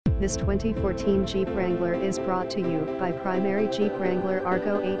This 2014 Jeep Wrangler is brought to you by Primary Jeep Wrangler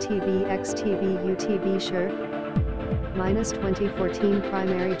Argo ATB XTB UTB Sherp. Minus 2014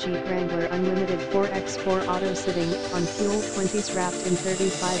 Primary Jeep Wrangler Unlimited 4x4 Auto Sitting, on fuel 20s wrapped in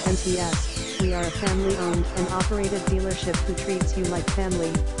 35 NTS. We are a family-owned and operated dealership who treats you like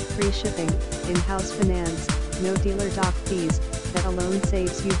family. Free shipping, in-house finance, no dealer dock fees, that alone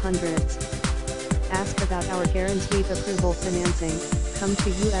saves you hundreds. Ask about our guaranteed approval financing. Come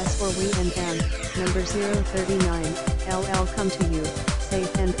to us or we and M, number 039, LL come to you,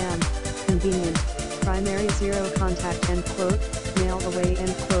 safe and M, convenient, primary zero contact end quote, mail away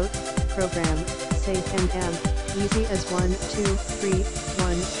end quote, program, safe and M, easy as 1, 2, 3,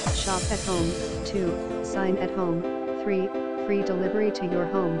 1, shop at home, 2, sign at home, 3, free delivery to your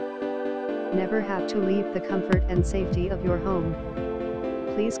home. Never have to leave the comfort and safety of your home.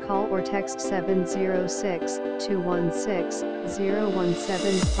 Please call or text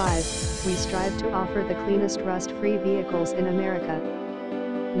 706-216-0175. We strive to offer the cleanest rust-free vehicles in America.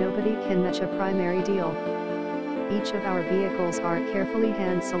 Nobody can match a primary deal. Each of our vehicles are carefully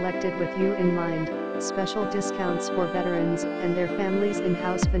hand-selected with you in mind. Special discounts for veterans and their families,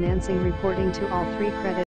 in-house financing reporting to all 3 credit